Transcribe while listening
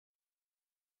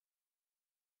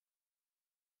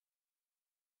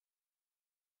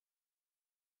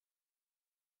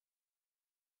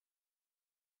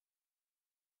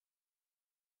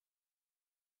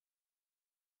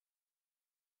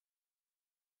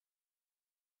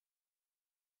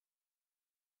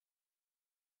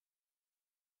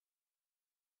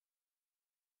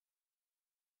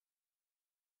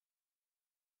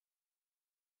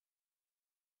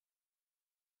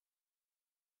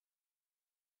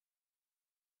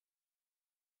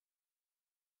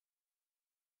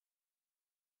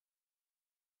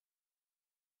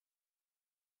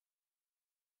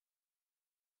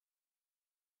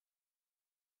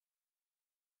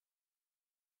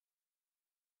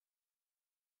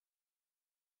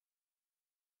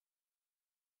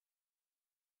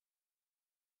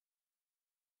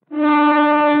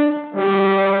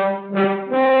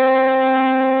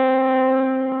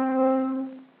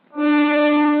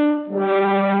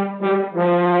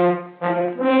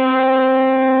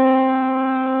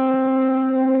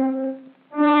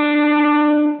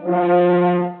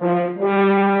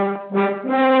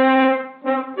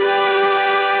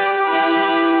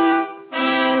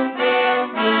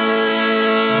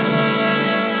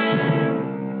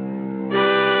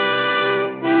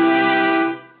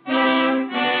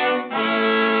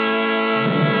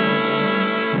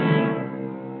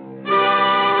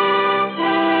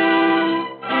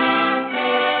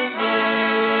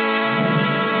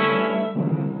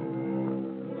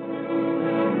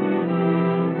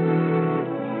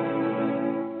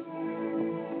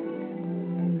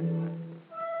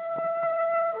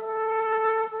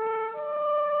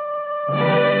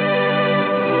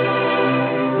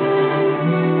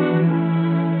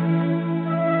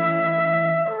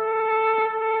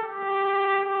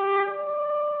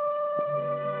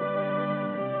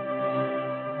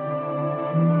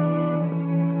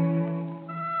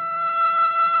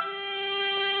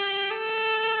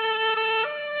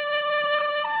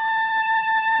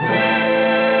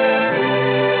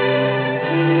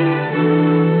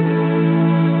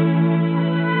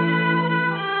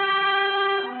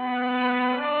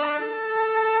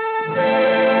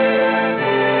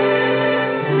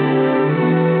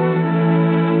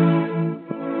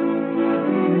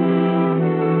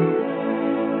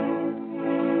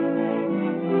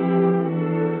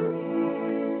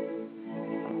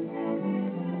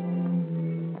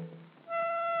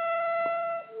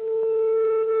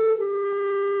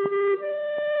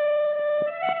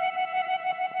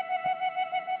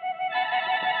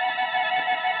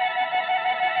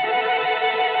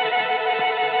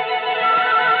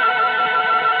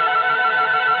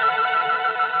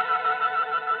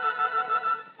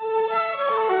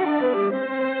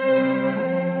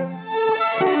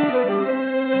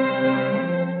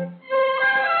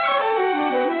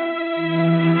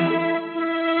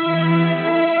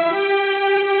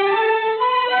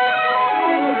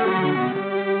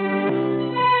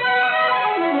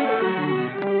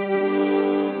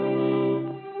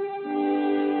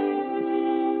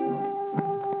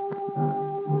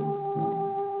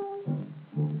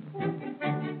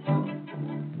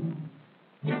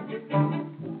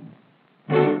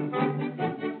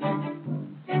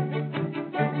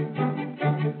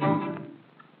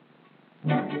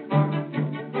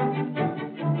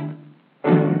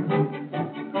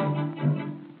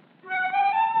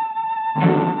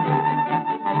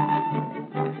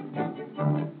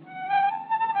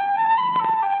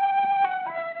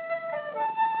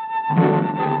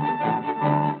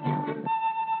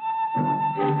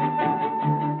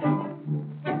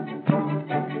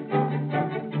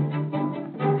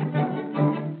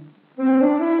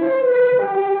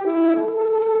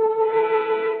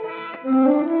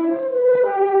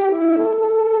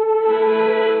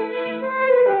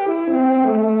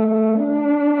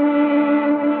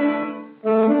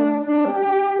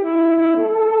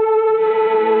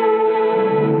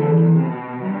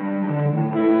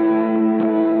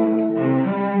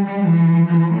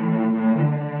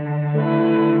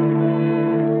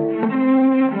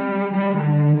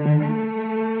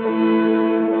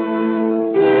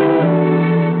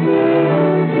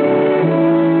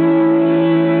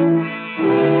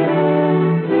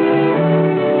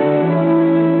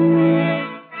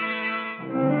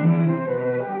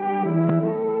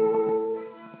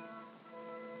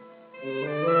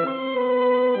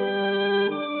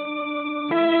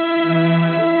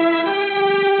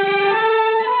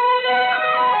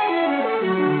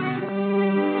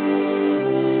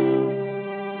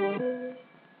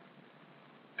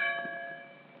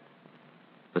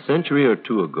A century or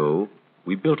two ago,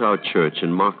 we built our church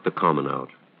and marked the common out.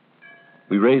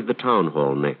 We raised the town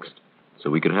hall next, so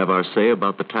we could have our say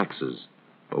about the taxes,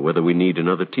 or whether we need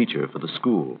another teacher for the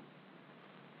school.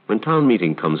 When town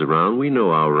meeting comes around, we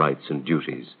know our rights and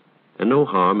duties, and no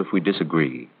harm if we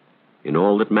disagree. In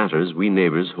all that matters, we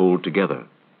neighbors hold together.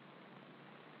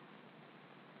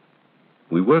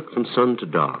 We work from sun to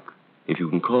dark, if you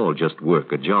can call just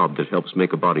work a job that helps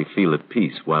make a body feel at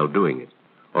peace while doing it,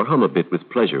 or hum a bit with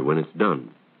pleasure when it's done.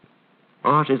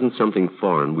 Art isn't something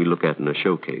foreign we look at in a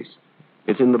showcase.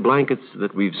 It's in the blankets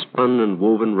that we've spun and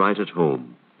woven right at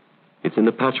home. It's in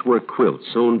the patchwork quilts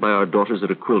sewn by our daughters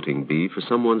at a quilting bee for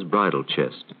someone's bridal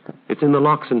chest. It's in the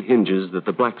locks and hinges that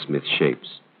the blacksmith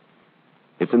shapes.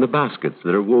 It's in the baskets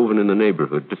that are woven in the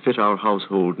neighborhood to fit our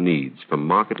household needs, from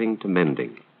marketing to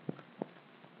mending.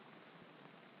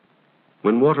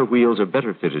 When water wheels are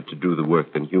better fitted to do the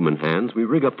work than human hands, we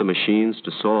rig up the machines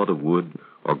to saw the wood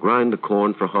or grind the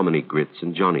corn for hominy grits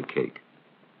and johnny cake.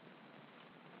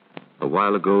 A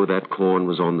while ago, that corn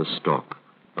was on the stalk,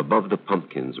 above the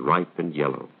pumpkins, ripe and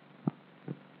yellow.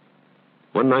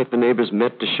 One night, the neighbors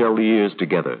met to shell the ears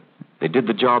together. They did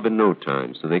the job in no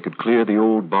time, so they could clear the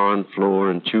old barn floor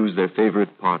and choose their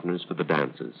favorite partners for the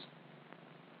dances.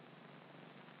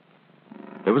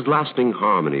 There was lasting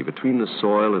harmony between the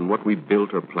soil and what we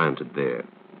built or planted there.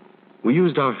 We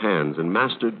used our hands and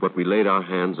mastered what we laid our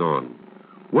hands on.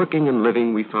 Working and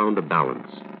living, we found a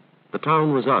balance. The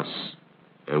town was us,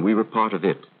 and we were part of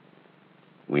it.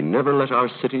 We never let our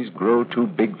cities grow too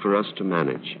big for us to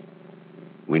manage.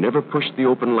 We never pushed the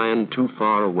open land too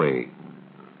far away.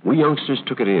 We youngsters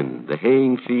took it in. The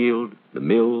haying field, the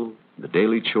mill, the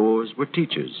daily chores were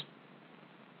teachers.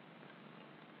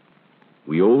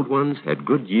 We old ones had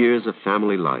good years of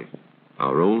family life,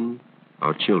 our own,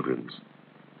 our children's.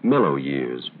 Mellow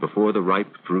years before the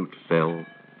ripe fruit fell,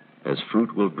 as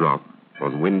fruit will drop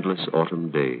on windless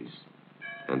autumn days.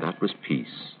 And that was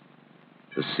peace.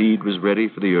 The seed was ready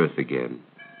for the earth again,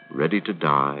 ready to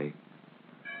die,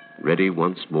 ready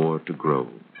once more to grow.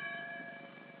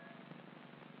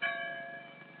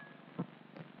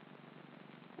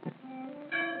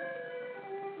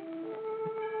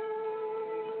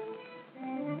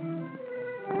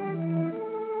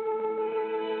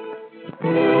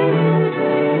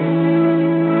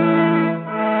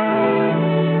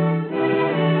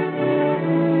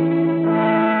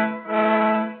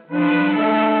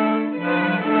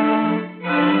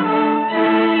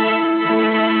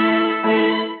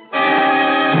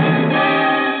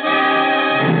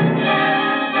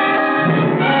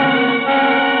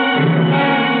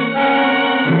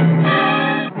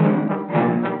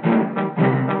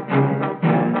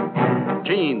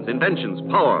 Inventions,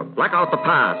 power, black out the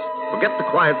past. Forget the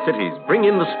quiet cities. Bring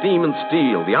in the steam and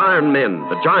steel, the iron men,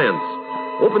 the giants.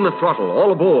 Open the throttle,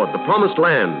 all aboard, the promised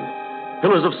land.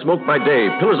 Pillars of smoke by day,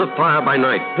 pillars of fire by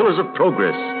night, pillars of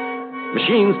progress.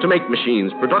 Machines to make machines,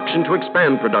 production to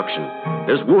expand production.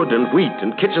 There's wood and wheat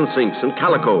and kitchen sinks and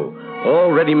calico,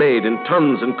 all ready-made in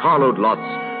tons and carload lots.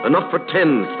 Enough for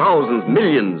tens, thousands,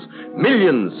 millions,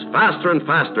 millions, faster and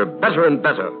faster, better and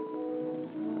better.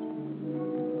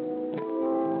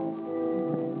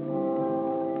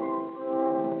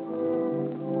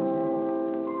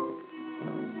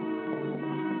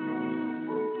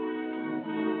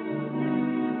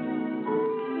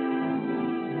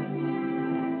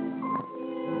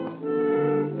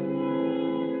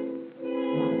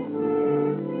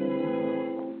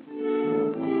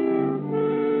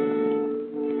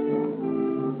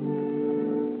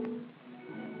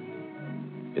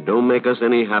 It don't make us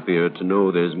any happier to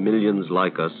know there's millions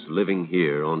like us living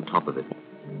here on top of it.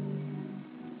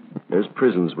 There's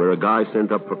prisons where a guy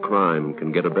sent up for crime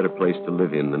can get a better place to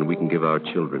live in than we can give our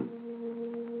children.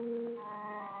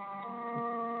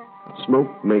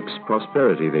 Smoke makes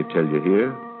prosperity, they tell you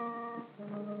here.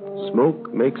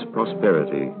 Smoke makes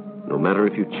prosperity, no matter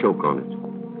if you choke on it.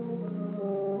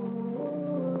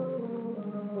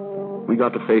 We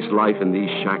got to face life in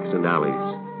these shacks and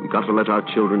alleys. We got to let our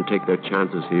children take their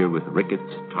chances here with rickets,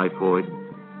 typhoid,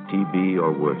 TB,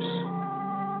 or worse.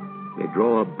 They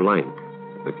draw a blank,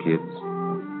 the kids.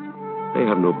 They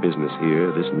have no business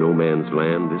here, this no man's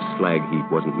land. This slag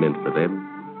heap wasn't meant for them.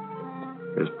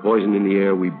 There's poison in the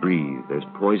air we breathe. There's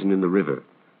poison in the river.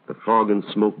 The fog and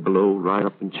smoke below ride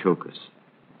up and choke us.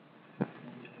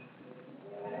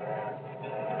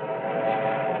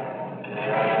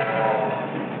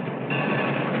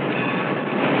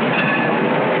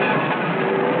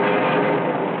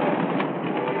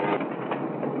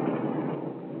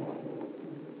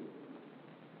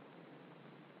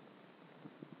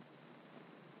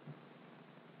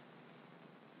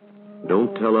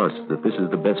 Don't tell us that this is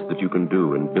the best that you can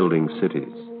do in building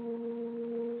cities.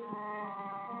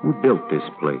 Who built this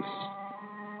place?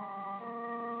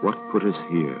 What put us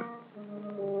here?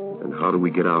 And how do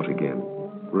we get out again?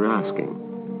 We're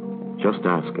asking. Just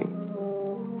asking.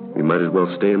 We might as well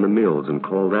stay in the mills and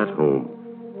call that home.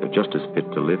 They're just as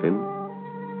fit to live in.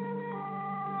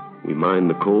 We mine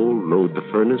the coal, load the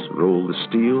furnace, roll the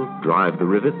steel, drive the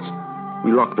rivets.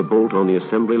 We lock the bolt on the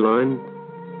assembly line.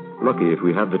 Lucky if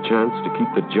we have the chance to keep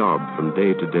the job from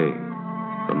day to day,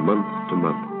 from month to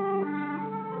month.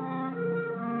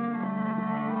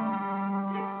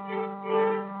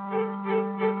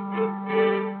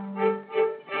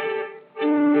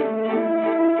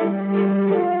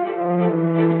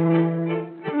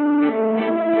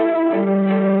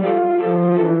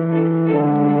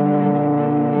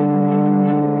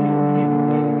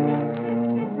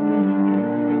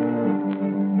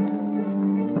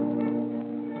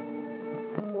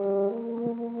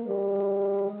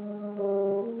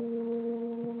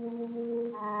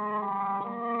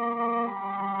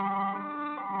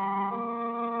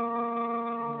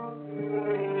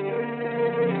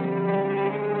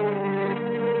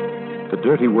 The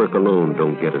dirty work alone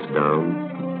don't get us down.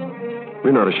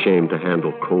 We're not ashamed to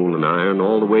handle coal and iron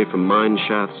all the way from mine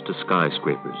shafts to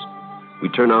skyscrapers. We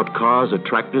turn out cars or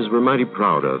tractors we're mighty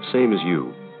proud of, same as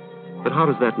you. But how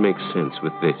does that make sense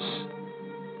with this?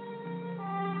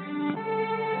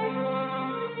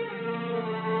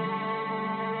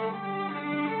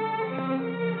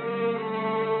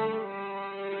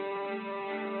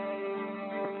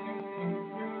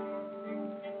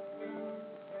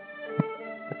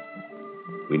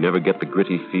 We never get the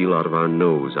gritty feel out of our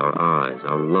nose, our eyes,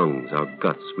 our lungs, our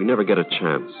guts. We never get a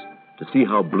chance to see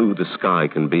how blue the sky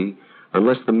can be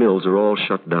unless the mills are all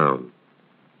shut down.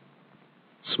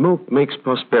 Smoke makes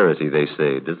prosperity, they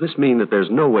say. Does this mean that there's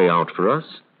no way out for us?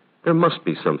 There must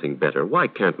be something better. Why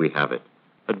can't we have it?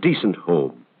 A decent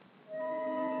home.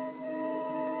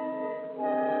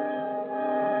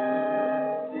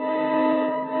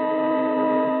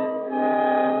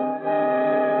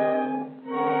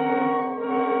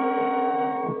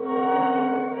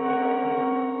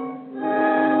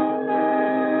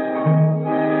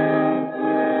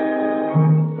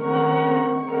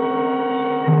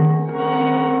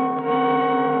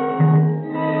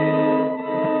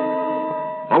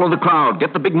 Follow the crowd.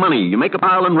 Get the big money. You make a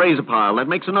pile and raise a pile. That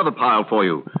makes another pile for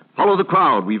you. Follow the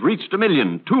crowd. We've reached 1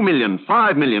 million, 2 million,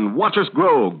 5 million. Watch us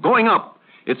grow. Going up.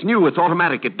 It's new. It's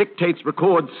automatic. It dictates,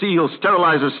 records, seals,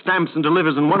 sterilizes, stamps, and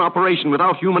delivers in one operation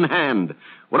without human hand.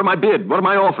 What am I bid? What am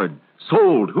I offered?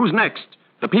 Sold. Who's next?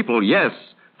 The people, yes.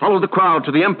 Follow the crowd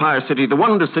to the Empire City, the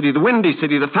Wonder City, the Windy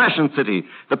City, the Fashion City.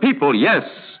 The people, yes.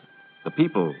 The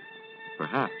people,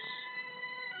 perhaps.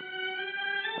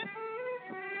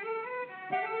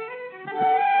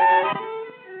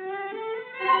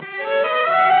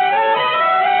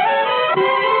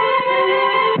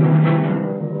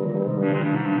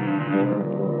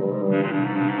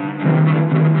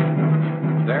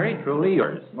 Very truly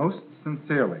yours. Most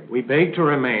sincerely. We beg to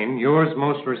remain yours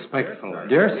most respectful.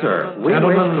 Dear sir, we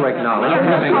Gentlemen, wish to acknowledge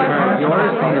having heard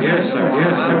yours from the... Yes, sir.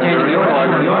 Yes, sir. In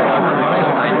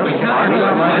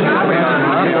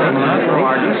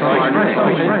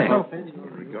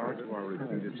regard to our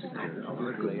repeated statement,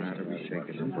 this matter be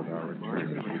shaken up with our return.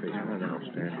 And I'll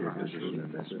stand your position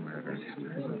in this matter.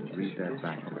 Read that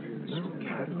back to me.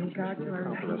 In regard to our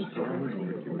repeated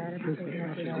statement, the matter be shaken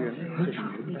up with our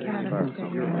return. We cannot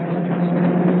understand your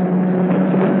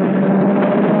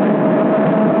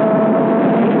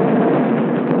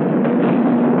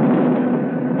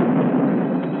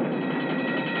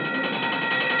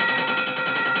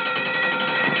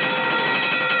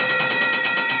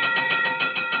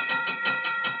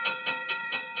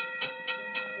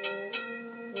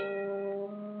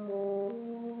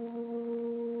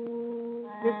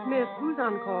Miss Smith, who's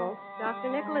on call?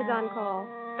 Dr. Nickel is on call.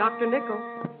 Dr. Nickel?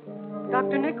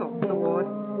 Dr. Nickel, the ward.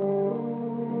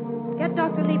 Get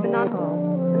Dr. Liebman on call.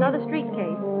 Another street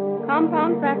case.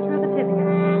 Compound fracture of the tibia.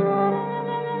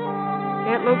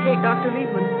 Can't locate Dr.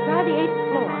 Liebman. Try the 8th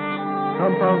floor.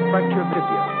 Compound fracture of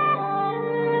tibia.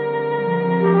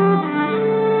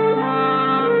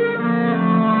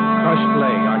 Crushed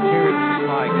leg, arterial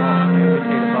supply gone.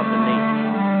 Amputate above the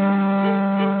knee.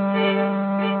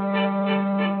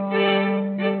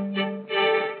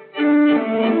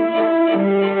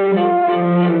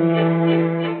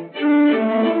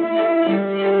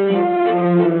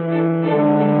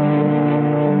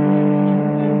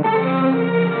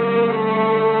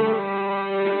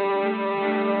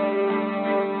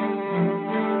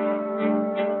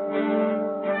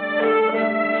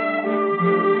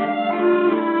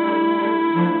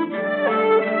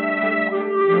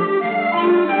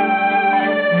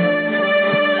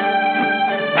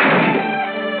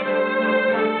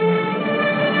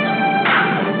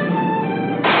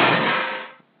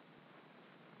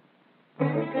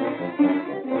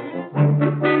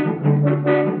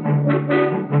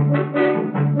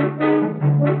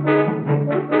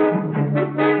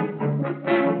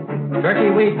 Turkey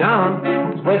wheat down.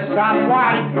 Swiss South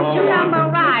white. Two-combo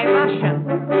rye, Russian.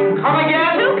 Come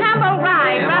again? Two-combo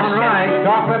rye, All Russian. right.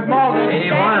 Chocolate malted.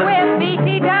 81. With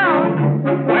BT down.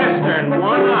 Western,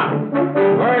 1 up.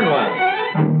 Burn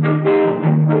one.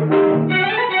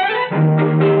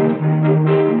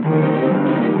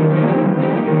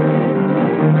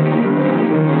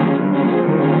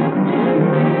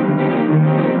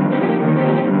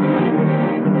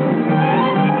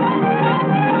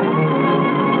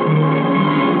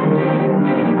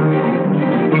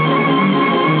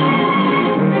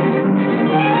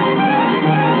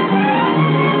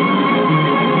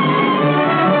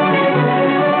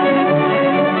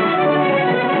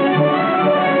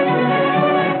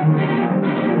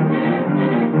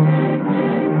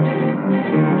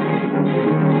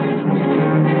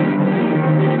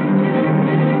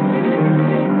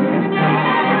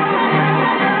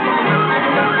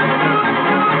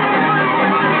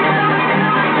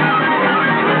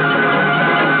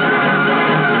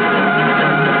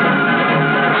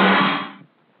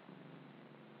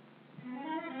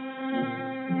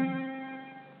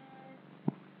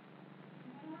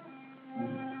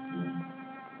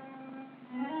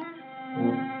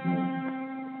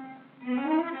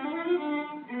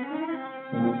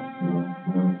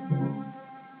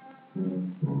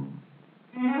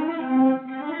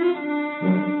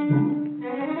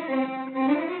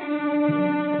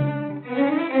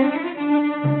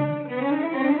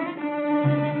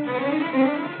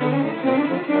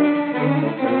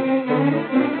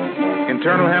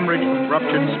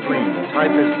 ruptured spleen.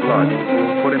 Type is blood.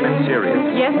 Put him in serious.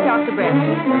 Yes, Dr.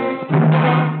 Brett.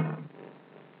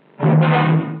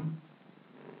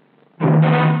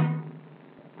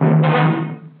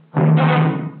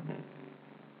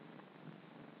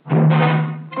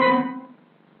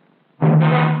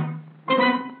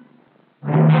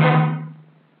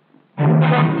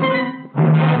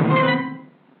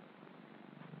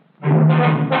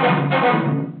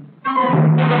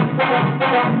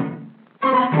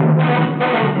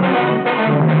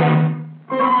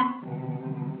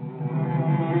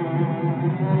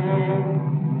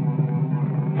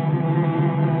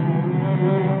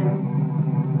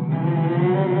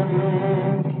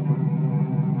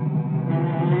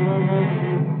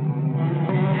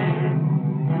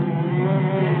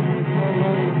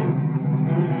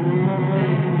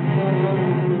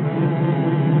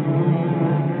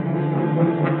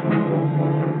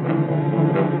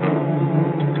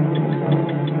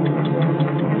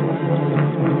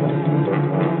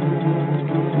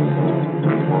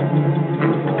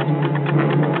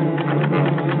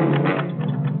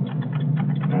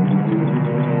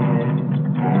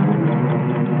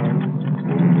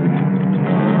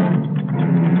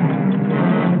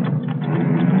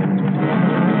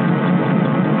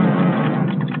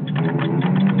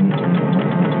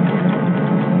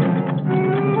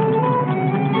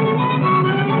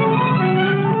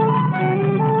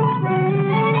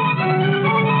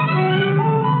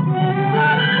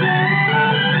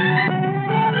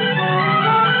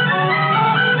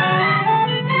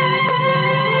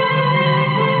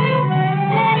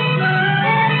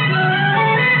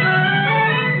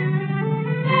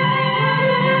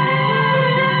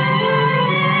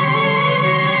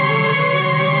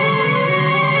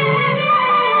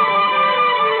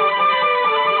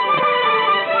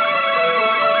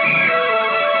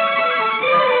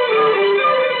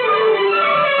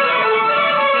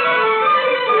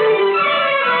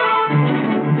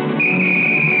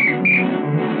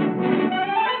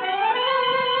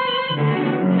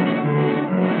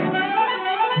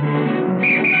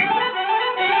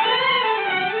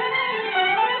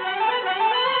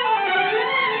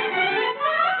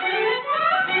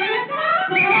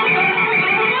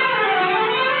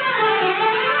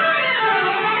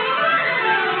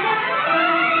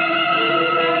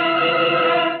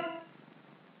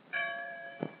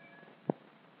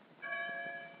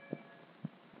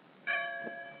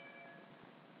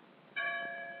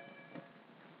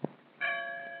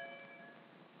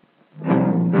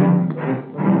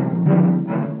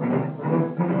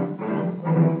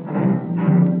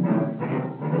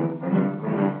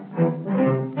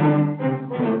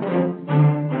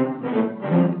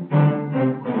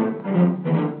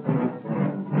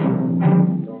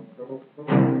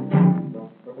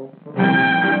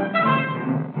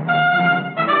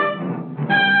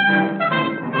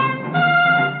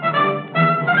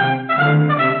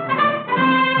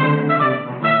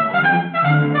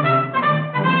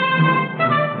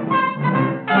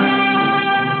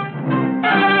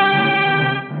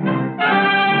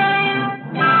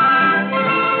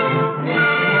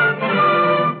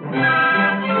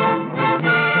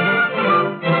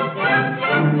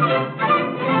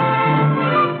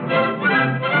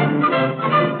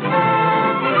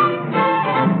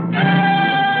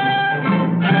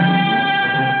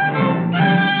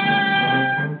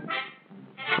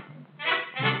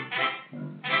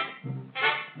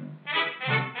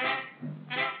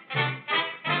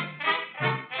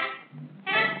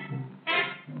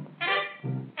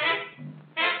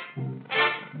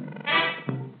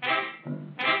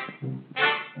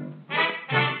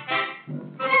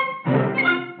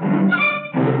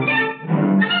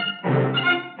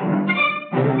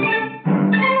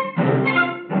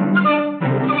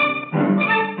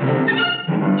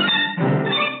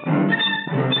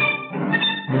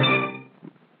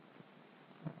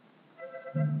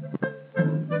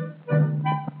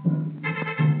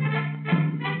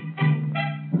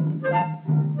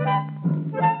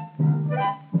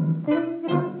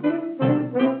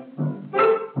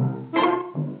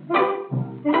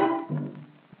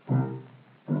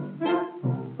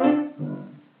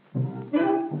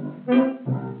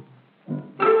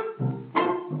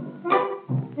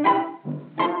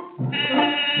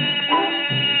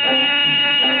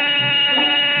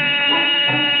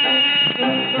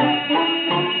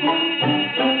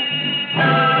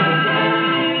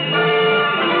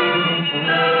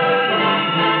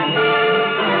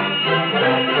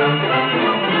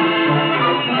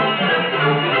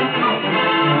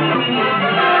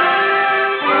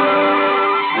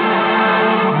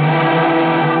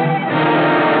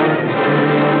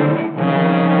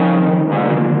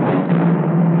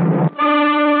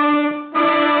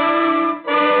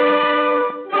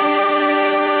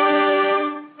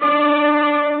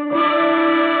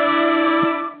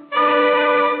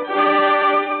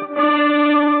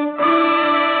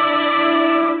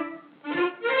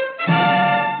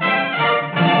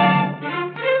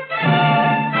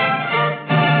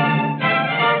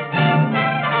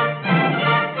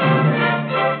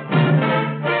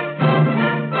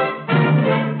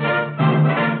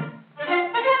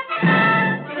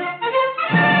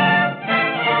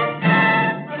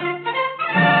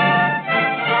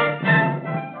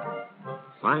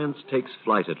 takes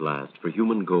flight at last for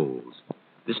human goals.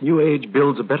 This new age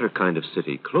builds a better kind of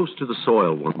city, close to the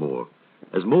soil once more,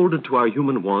 as molded to our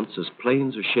human wants as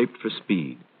planes are shaped for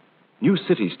speed. New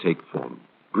cities take form,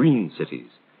 green cities.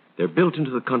 They're built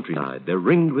into the countryside. They're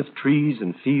ringed with trees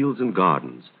and fields and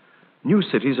gardens. New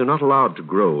cities are not allowed to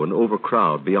grow and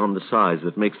overcrowd beyond the size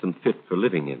that makes them fit for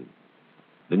living in.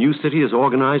 The new city is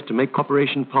organized to make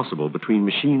cooperation possible between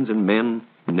machines and men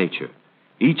and nature.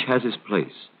 Each has his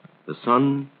place. The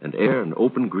sun and air and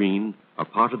open green are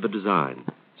part of the design.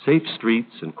 Safe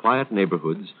streets and quiet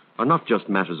neighborhoods are not just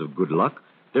matters of good luck.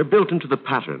 They're built into the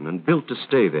pattern and built to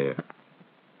stay there.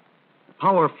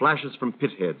 Power flashes from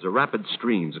pitheads or rapid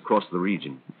streams across the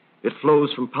region. It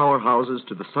flows from powerhouses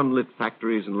to the sunlit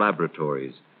factories and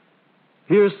laboratories.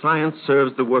 Here, science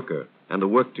serves the worker and the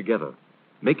work together,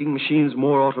 making machines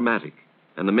more automatic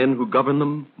and the men who govern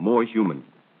them more human.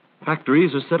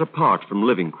 Factories are set apart from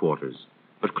living quarters,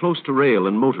 but close to rail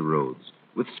and motor roads,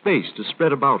 with space to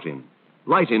spread about in.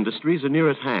 Light industries are near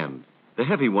at hand. The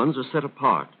heavy ones are set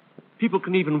apart. People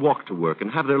can even walk to work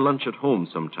and have their lunch at home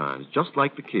sometimes, just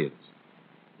like the kids.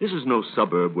 This is no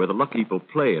suburb where the lucky people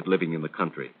play at living in the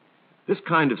country. This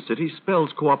kind of city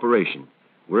spells cooperation,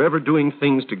 wherever doing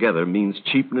things together means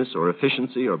cheapness or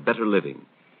efficiency or better living.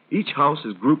 Each house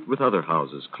is grouped with other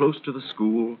houses close to the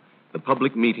school, the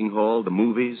public meeting hall, the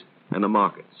movies, and the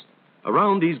markets.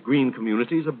 Around these green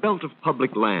communities, a belt of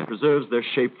public land preserves their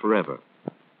shape forever.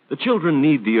 The children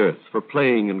need the earth for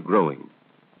playing and growing.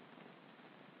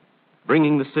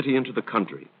 Bringing the city into the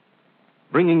country.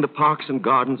 Bringing the parks and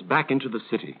gardens back into the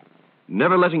city.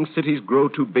 Never letting cities grow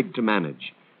too big to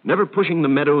manage. Never pushing the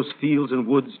meadows, fields, and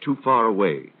woods too far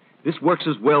away. This works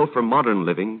as well for modern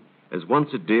living as once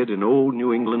it did in old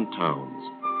New England towns.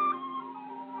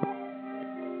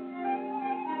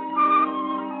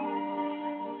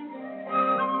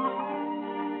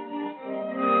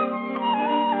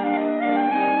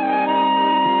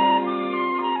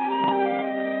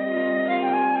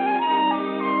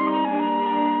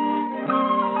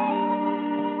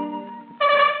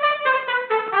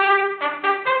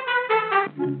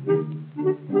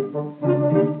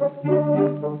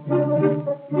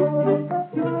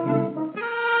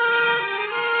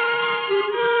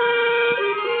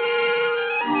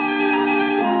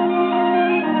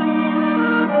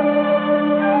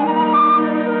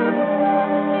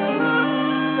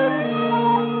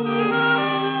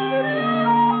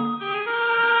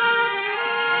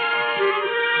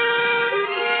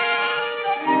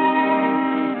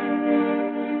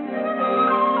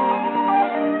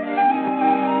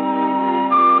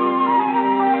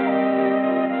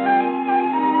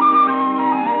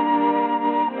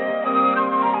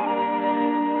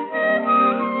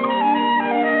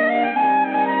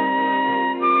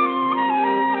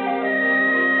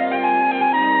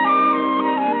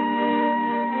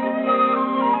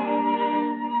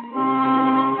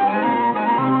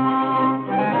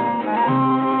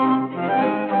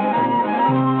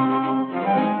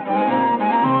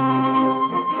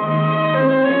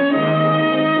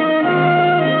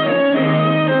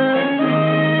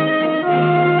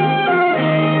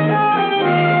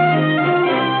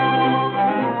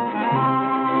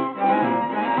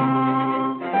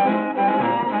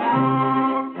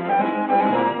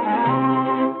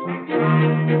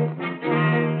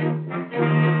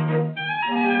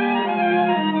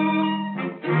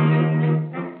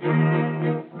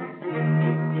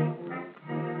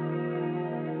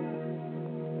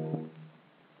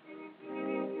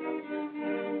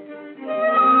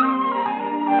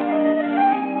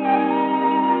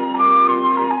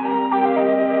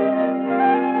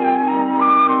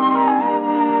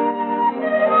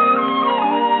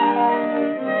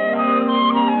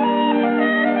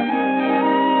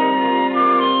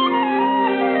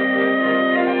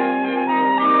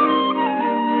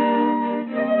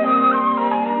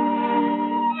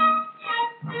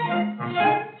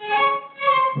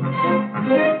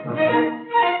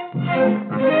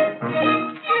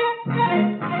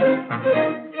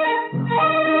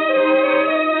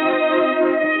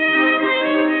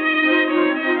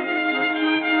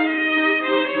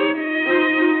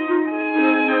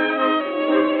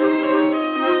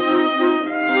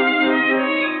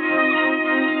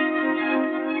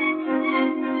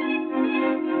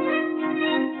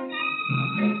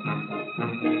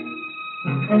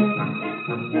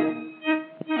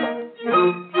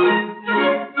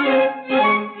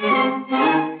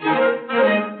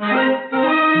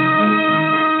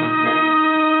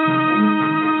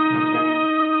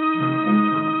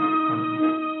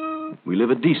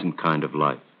 Decent kind of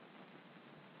life.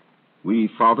 We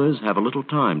fathers have a little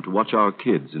time to watch our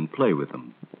kids and play with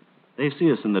them. They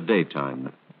see us in the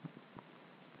daytime.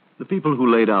 The people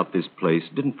who laid out this place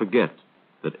didn't forget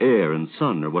that air and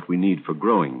sun are what we need for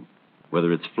growing,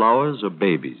 whether it's flowers or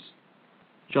babies.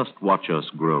 Just watch us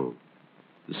grow.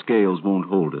 The scales won't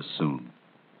hold us soon.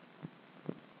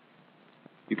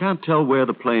 You can't tell where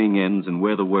the playing ends and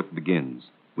where the work begins.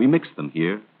 We mix them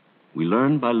here. We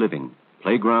learn by living.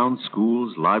 Playgrounds,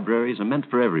 schools, libraries are meant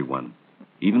for everyone.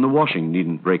 Even the washing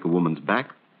needn't break a woman's back.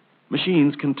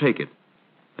 Machines can take it.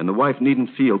 And the wife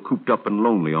needn't feel cooped up and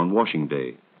lonely on washing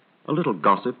day. A little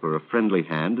gossip or a friendly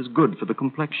hand is good for the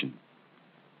complexion.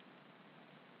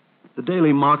 The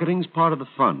daily marketing's part of the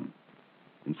fun.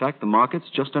 In fact, the market's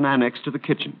just an annex to the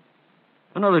kitchen.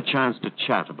 Another chance to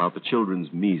chat about the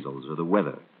children's measles or the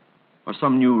weather, or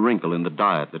some new wrinkle in the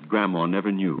diet that Grandma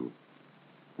never knew.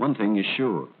 One thing is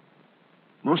sure.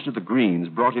 Most of the greens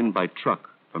brought in by truck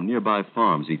from nearby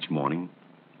farms each morning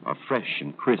are fresh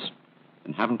and crisp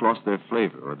and haven't lost their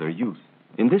flavor or their youth.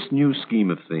 In this new scheme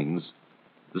of things,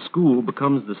 the school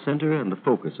becomes the center and the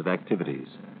focus of activities.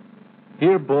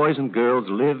 Here, boys and girls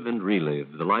live and relive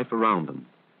the life around them,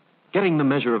 getting the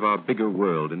measure of our bigger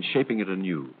world and shaping it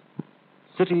anew.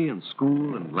 City and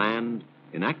school and land,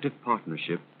 in active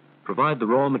partnership, provide the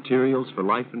raw materials for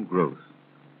life and growth.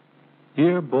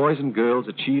 Here, boys and girls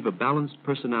achieve a balanced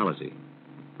personality,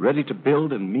 ready to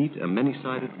build and meet a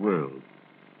many-sided world,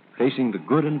 facing the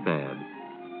good and bad,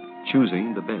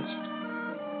 choosing the best.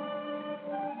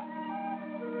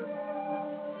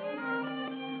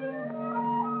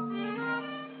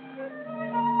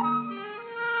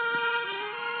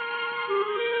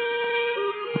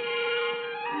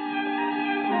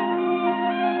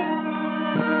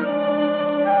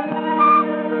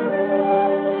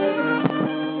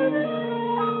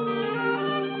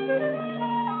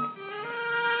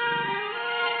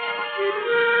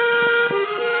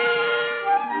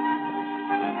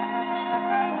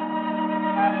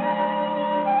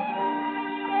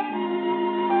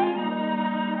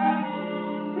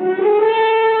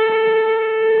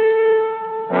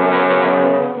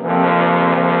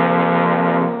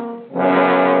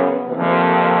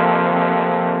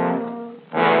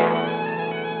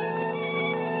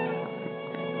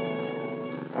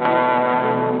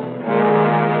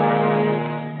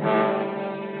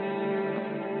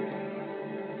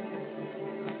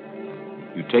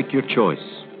 Take your choice.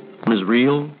 One is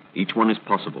real, each one is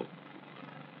possible.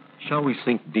 Shall we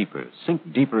sink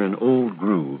deeper in old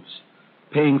grooves,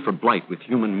 paying for blight with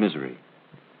human misery?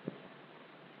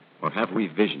 Or have we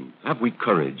vision? Have we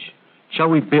courage? Shall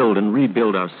we build and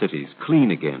rebuild our cities,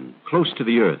 clean again, close to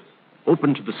the earth,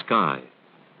 open to the sky?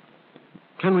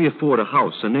 Can we afford a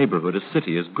house, a neighborhood, a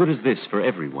city as good as this for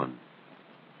everyone?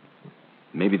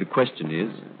 Maybe the question is,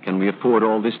 can we afford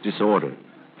all this disorder?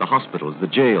 The hospitals, the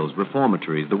jails,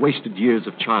 reformatories, the wasted years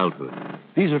of childhood.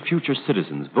 These are future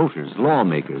citizens, voters,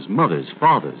 lawmakers, mothers,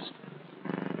 fathers.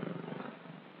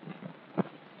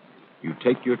 You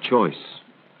take your choice.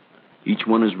 Each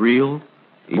one is real,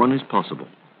 each one is possible.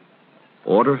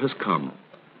 Order has come.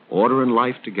 Order and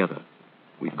life together.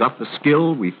 We've got the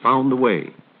skill, we've found the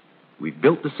way. We've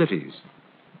built the cities.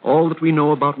 All that we know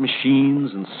about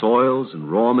machines and soils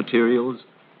and raw materials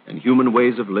and human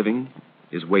ways of living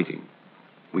is waiting.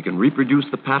 We can reproduce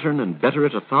the pattern and better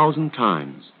it 1,000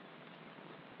 times.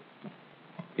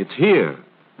 It's here,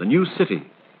 the new city,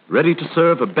 ready to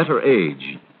serve a better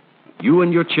age. You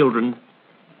and your children,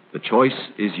 the choice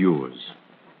is yours.